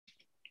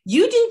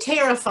You do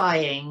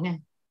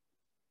terrifying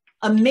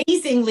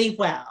amazingly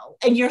well.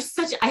 And you're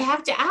such, I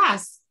have to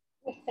ask,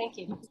 Thank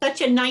you.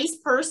 such a nice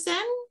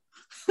person.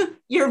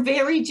 You're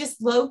very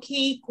just low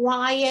key,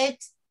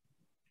 quiet.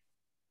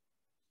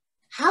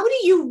 How do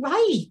you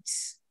write?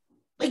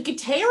 Like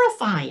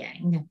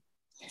terrifying,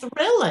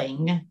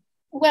 thrilling.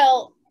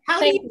 Well, How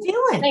do you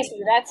do it? Thank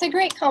you. That's a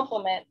great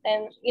compliment.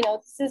 And, you know,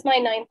 this is my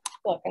 9th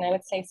book, and I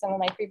would say some of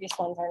my previous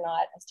ones are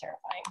not as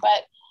terrifying.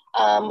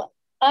 But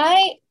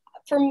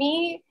for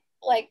me,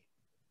 like,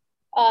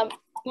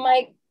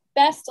 my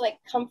best, like,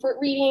 comfort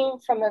reading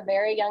from a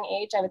very young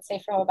age, I would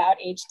say from about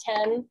age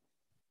 10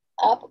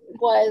 up,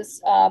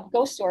 was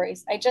ghost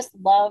stories. I just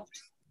loved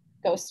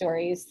ghost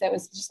stories. That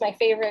was just my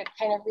favorite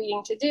kind of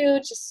reading to do,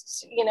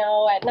 just, you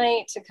know, at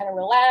night to kind of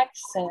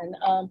relax. And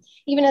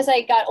even as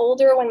I got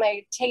older, when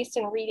my taste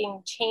in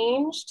reading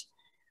changed,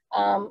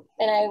 and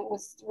I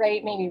was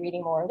maybe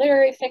reading more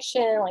literary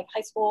fiction, like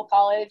high school,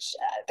 college,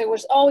 there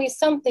was always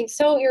something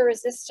so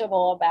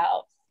irresistible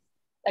about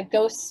a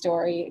ghost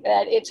story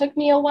that it took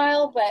me a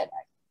while, but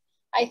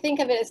I think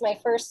of it as my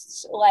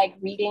first like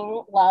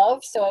reading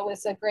love. So it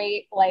was a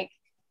great like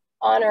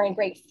honor and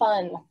great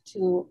fun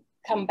to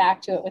come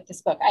back to it with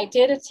this book. I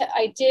did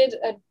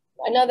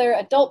another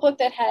adult book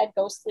that had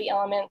ghostly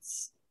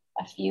elements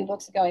a few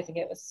books ago. I think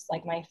it was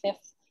like my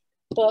 5th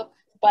book,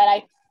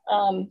 but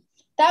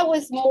that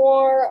was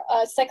more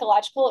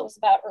psychological. It was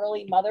about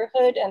early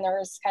motherhood, and there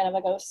was kind of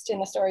a ghost in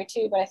the story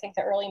too, but I think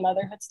the early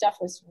motherhood stuff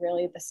was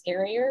really the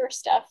scarier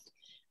stuff.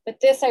 But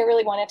this, I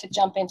really wanted to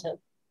jump into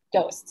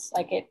ghosts,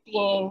 like it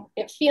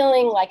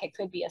feeling like it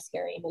could be a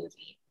scary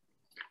movie.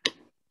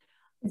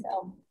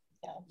 So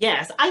yeah.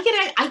 Yes,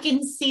 I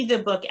can see the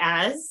book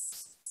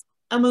as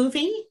a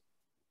movie.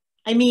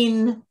 I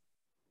mean,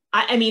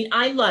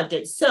 I loved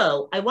it.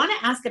 So I want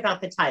to ask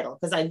about the title,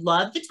 because I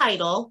love the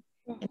title.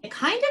 And it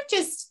kind of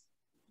just,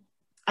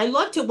 I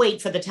love to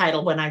wait for the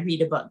title when I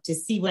read a book to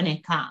see when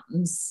it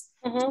comes.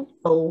 Mm-hmm.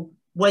 So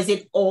was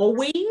it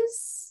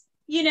always,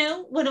 you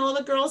know, when all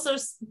the girls are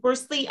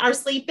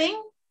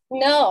sleeping?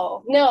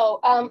 No.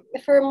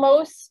 For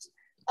most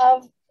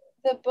of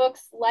the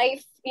book's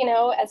life, you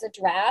know, as a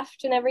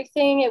draft and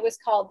everything, it was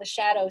called The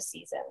Shadow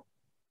Season.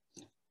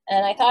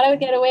 And I thought I would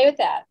get away with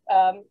that.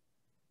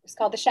 It's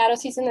called The Shadow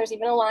Season. There's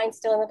even a line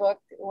still in the book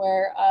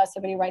where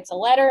somebody writes a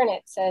letter and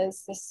it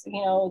says this,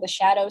 you know, the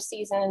shadow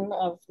season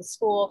of the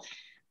school,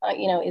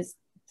 you know, is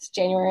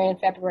January and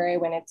February,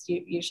 when it's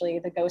usually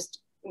the ghost,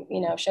 you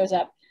know, shows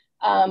up.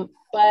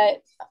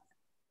 But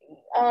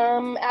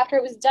after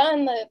it was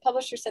done, the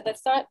publisher said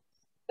that's not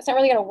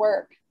really going to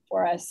work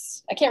for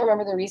us. I can't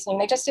remember the reasoning.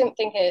 They just didn't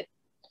think it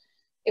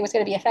was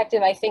going to be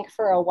effective, I think,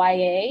 for a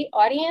YA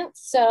audience.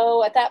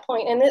 So at that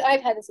point, and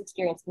I've had this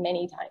experience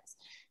many times,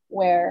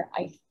 where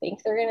I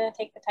think they're going to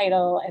take the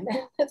title, and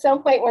then at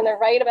some point when they're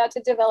right about to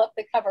develop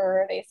the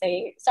cover, they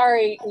say,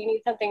 sorry, we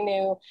need something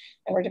new,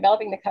 and we're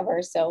developing the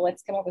cover, so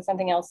let's come up with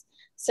something else.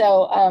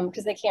 So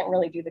because they can't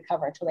really do the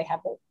cover until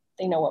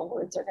they know what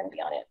words are going to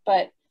be on it.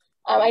 But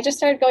I just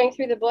started going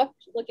through the book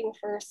looking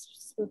for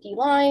spooky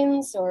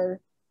lines,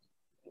 or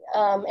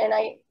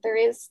there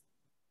is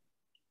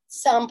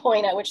some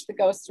point at which the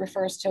ghost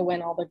refers to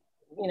when all the,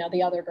 you know,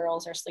 the other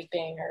girls are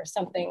sleeping or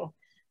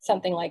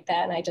something like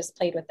that. And I just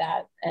played with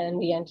that, and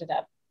we ended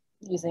up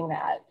using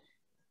that.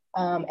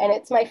 And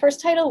it's my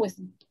first title with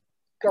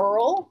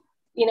girl,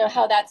 you know,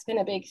 how that's been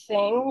a big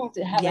thing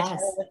to have a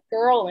title with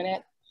girl in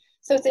it.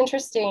 So it's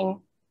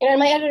interesting. And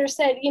my editor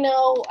said, you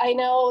know, I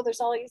know there's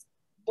all these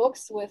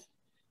books with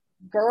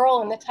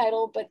girl in the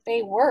title, but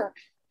they work.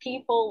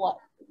 People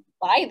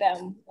buy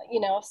them, you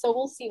know, so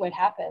we'll see what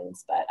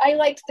happens. But I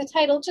liked the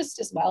title just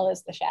as well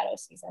as The Shadow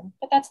Season,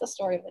 but that's the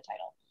story of the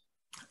title.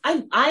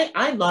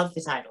 I love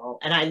the title,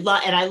 and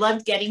I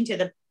loved getting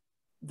to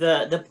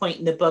the point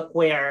in the book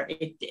where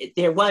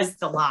there was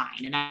the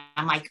line, and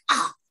I'm like,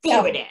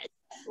 there it is.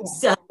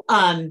 Yeah. So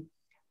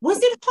was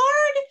it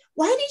hard?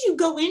 Why did you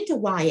go into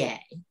YA?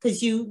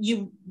 Because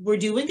you were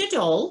doing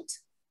adult,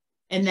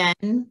 and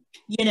then,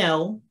 you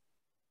know,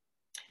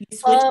 you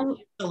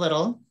switched a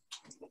little.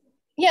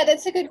 Yeah,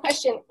 that's a good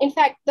question. In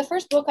fact, the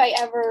first book I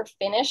ever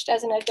finished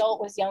as an adult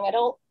was young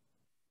adult,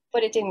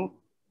 but it didn't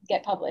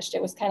get published.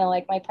 It was kind of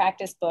like my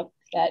practice book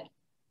that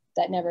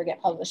never got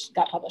published.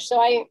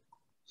 So I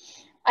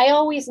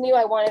always knew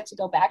I wanted to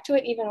go back to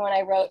it, even when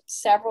I wrote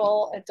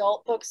several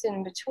adult books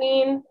in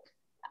between.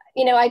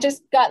 You know, I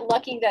just got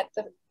lucky that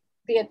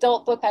the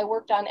adult book I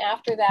worked on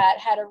after that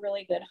had a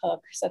really good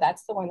hook. So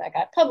that's the one that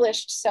got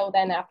published. So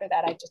then after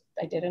that,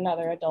 I did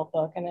another adult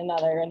book and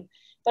another.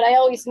 But I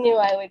always knew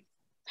I would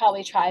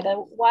probably try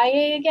the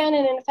YA again.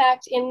 And in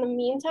fact, in the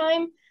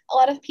meantime, a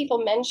lot of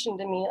people mentioned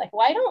to me, like,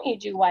 why don't you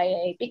do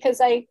YA?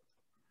 Because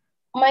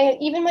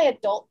even my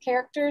adult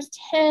characters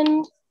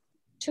tend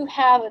to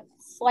have a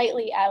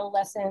slightly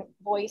adolescent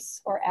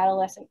voice or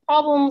adolescent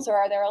problems,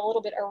 or they're a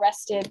little bit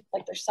arrested,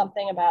 like there's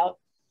something about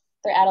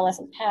their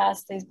adolescent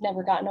past they've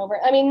never gotten over.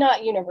 I mean,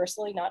 not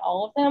universally, not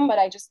all of them, but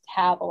I just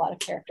have a lot of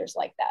characters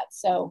like that.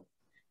 So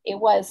it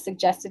was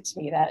suggested to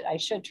me that I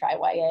should try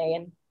YA,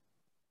 and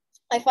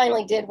I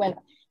finally did when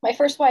my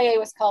first YA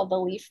was called The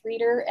Leaf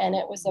Reader, and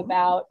it was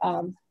about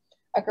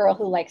a girl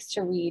who likes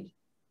to read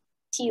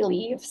tea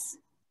leaves,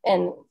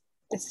 and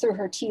it's through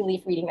her tea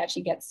leaf reading that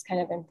she gets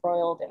kind of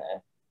embroiled in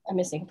a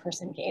missing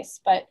person case.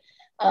 But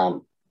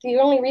the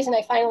only reason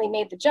I finally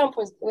made the jump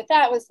was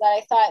that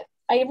I thought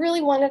I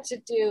really wanted to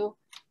do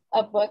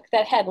a book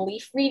that had tea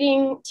leaf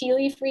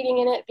reading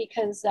in it,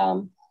 because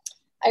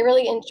I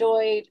really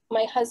enjoyed,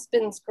 my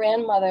husband's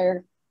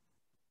grandmother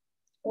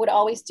would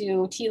always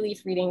do tea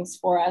leaf readings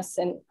for us.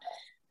 And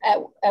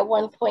at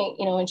one point,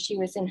 you know, when she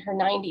was in her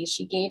 90s,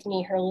 she gave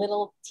me her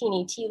little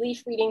teeny tea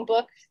leaf reading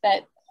book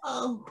that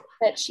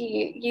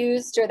she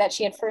used, or that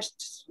she had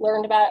first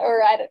learned about,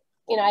 or I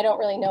don't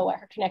really know what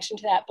her connection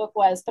to that book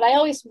was, but I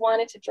always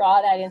wanted to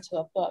draw that into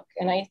a book.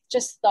 And I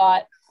just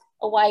thought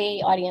a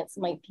YA audience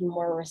might be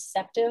more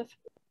receptive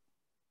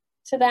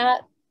to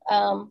that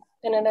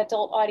than an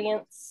adult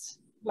audience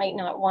might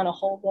not want a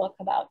whole book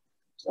about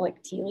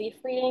like tea leaf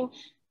reading.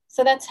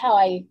 So that's how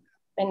I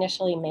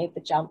initially made the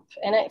jump,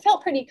 and it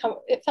felt pretty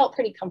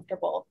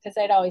comfortable, because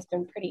I'd always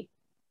been pretty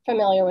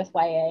familiar with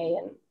YA,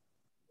 and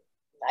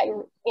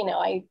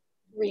I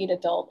read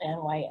adult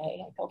and YA.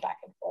 I go back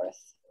and forth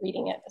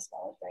reading it as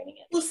well as writing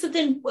it. Well, so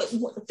then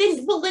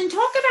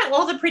talk about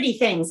All the Pretty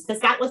Things,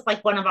 because that was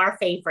like one of our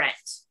favorite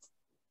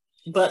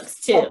books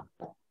too.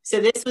 So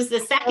this was the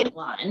second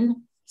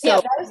one. So yeah,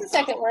 that was the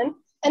second one,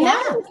 and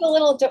that was a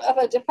little of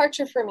a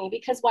departure for me,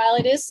 because while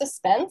it is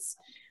suspense,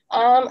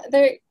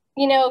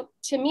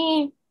 to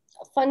me,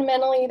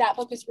 fundamentally, that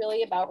book is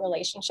really about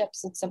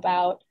relationships. It's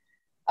about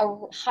a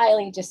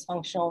highly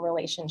dysfunctional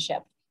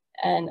relationship,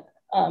 and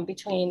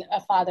between a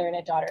father and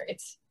a daughter.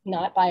 It's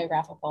not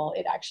biographical.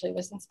 It actually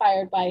was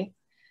inspired by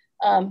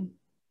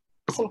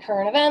some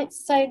current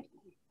events.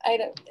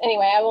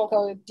 Anyway, I won't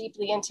go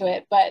deeply into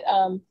it, but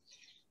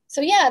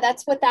so yeah,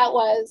 that's what that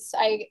was.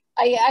 I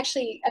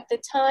actually, at the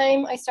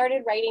time I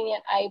started writing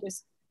it,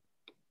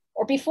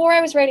 before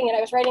I was writing it,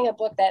 I was writing a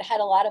book that had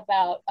a lot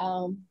about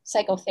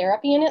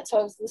psychotherapy in it. So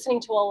I was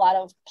listening to a lot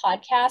of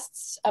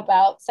podcasts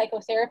about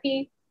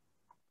psychotherapy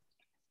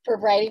for a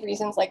variety of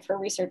reasons, like for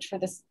research for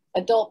this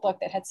adult book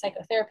that had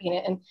psychotherapy in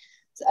it. And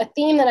a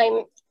theme that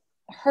I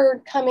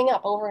heard coming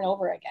up over and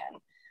over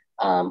again,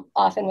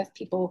 often with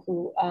people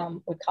who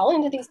would call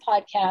into these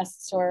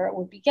podcasts or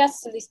would be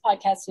guests of these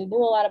podcasts who knew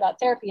a lot about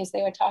therapy, is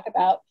they would talk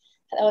about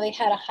how they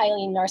had a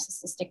highly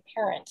narcissistic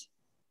parent.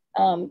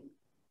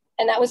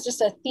 And that was just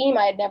a theme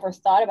I had never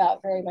thought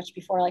about very much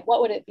before. Like,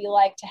 what would it be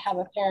like to have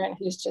a parent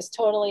who's just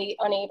totally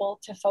unable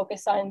to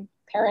focus on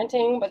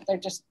parenting, but they're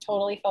just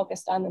totally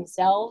focused on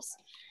themselves?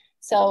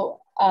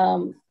 So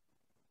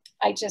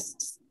I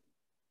just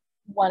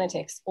wanted to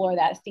explore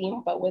that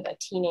theme, but with a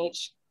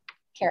teenage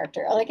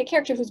character, like a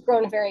character who's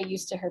grown very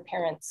used to her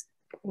parents'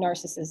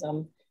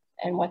 narcissism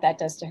and what that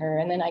does to her.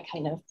 And then I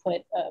kind of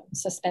put a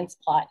suspense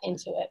plot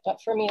into it.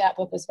 But for me, that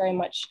book was very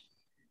much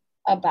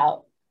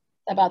about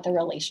the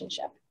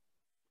relationship.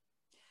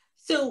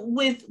 So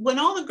when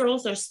all the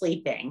girls are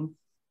sleeping,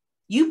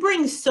 you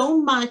bring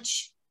so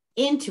much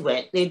into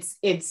it.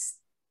 It's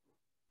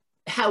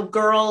how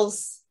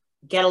girls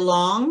get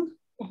along,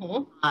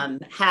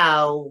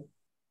 how,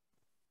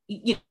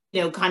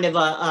 kind of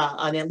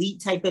an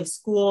elite type of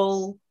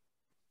school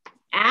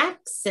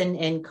acts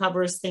and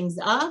covers things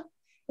up.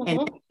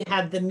 And you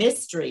have the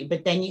mystery,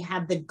 but then you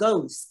have the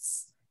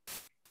ghosts.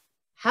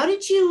 How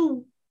did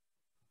you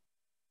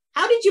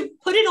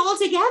put it all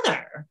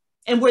together?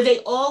 And were they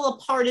all a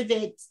part of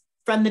it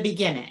from the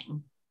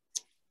beginning?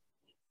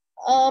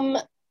 No,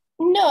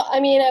 I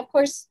mean, of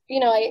course,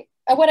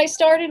 what I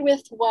started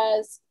with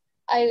was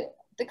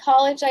the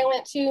college I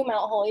went to,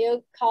 Mount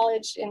Holyoke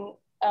College in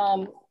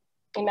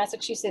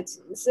Massachusetts.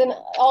 It's an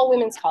all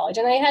women's college,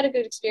 and I had a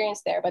good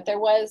experience there, but there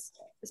was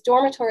this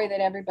dormitory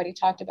that everybody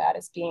talked about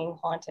as being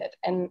haunted.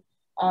 And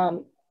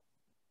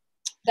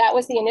that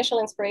was the initial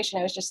inspiration.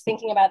 I was just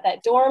thinking about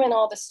that dorm and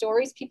all the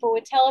stories people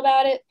would tell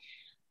about it.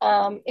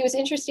 It was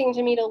interesting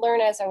to me to learn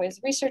as I was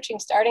researching,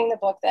 starting the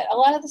book, that a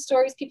lot of the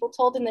stories people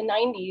told in the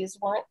 90s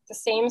weren't the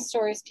same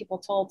stories people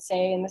told,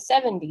 say, in the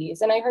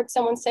 70s. And I heard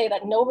someone say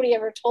that nobody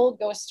ever told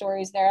ghost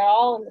stories there at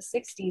all in the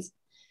 60s.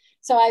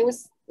 So I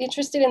was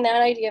interested in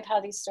that idea of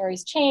how these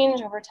stories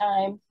change over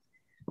time.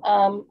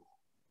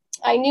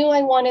 I knew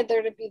I wanted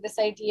there to be this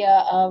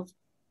idea of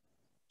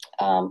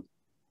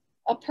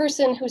a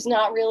person who's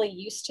not really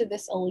used to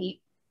this elite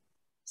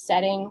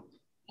setting,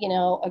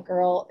 a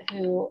girl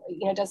who,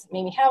 doesn't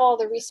maybe have all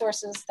the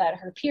resources that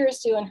her peers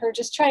do, and her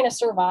just trying to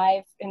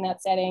survive in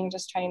that setting,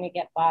 just trying to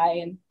get by.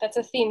 And that's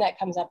a theme that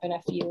comes up in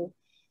a few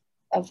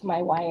of my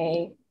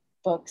YA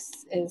books,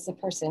 is a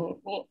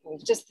person,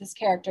 just this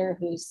character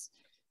who's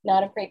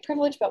not of great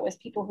privilege, but with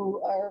people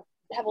who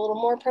have a little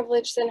more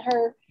privilege than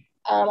her.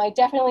 I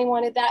definitely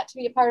wanted that to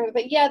be a part of it.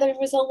 But yeah, there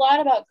was a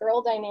lot about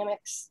girl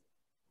dynamics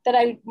that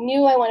I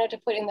knew I wanted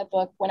to put in the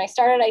book. When I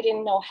started, I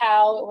didn't know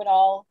how it would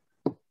all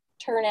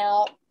turn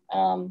out.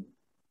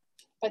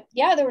 But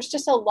yeah, there was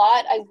just a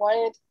lot I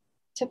wanted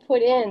to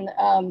put in,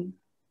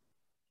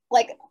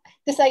 like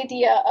this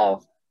idea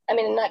of,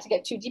 not to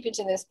get too deep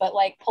into this, but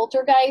like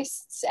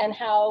poltergeists, and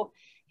how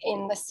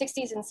in the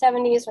 60s and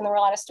 70s, when there were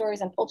a lot of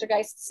stories on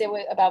poltergeists,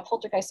 about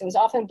poltergeists, it was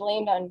often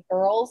blamed on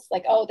girls.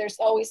 Like, oh, there's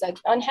always an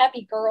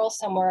unhappy girl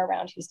somewhere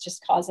around who's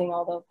just causing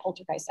all the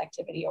poltergeist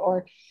activity,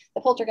 or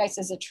the poltergeist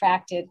is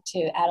attracted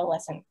to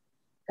adolescent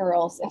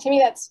girls. And to me,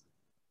 that's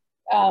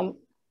a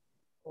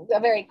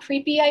very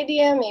creepy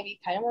idea, maybe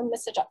kind of a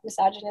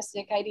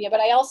misogynistic idea, but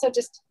I also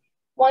just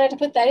wanted to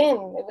put that in.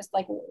 It was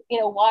like, you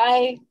know,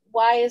 why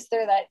is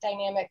there that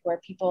dynamic where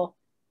people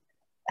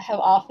have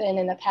often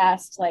in the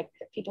past, like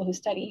people who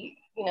study,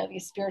 you know,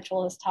 these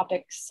spiritualist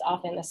topics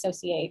often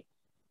associate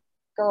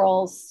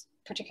girls,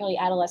 particularly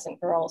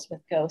adolescent girls,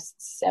 with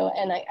ghosts. So,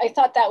 and I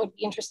thought that would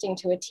be interesting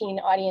to a teen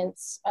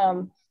audience.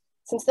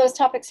 Since those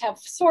topics have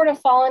sort of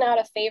fallen out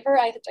of favor,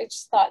 I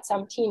just thought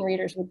some teen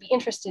readers would be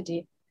interested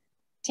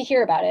to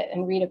hear about it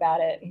and read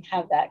about it and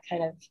have that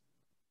kind of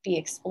be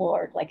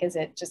explored. Like, is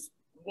it just,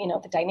 you know,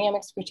 the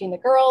dynamics between the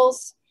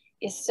girls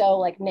is so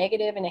like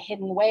negative in a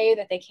hidden way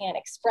that they can't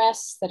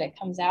express, that it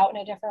comes out in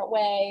a different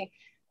way?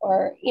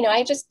 Or, you know,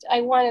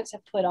 I wanted to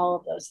put all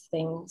of those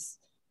things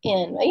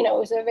in. You know, it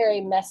was a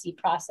very messy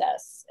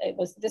process.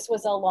 This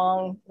was a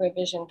long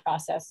revision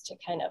process to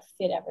kind of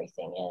fit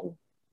everything in.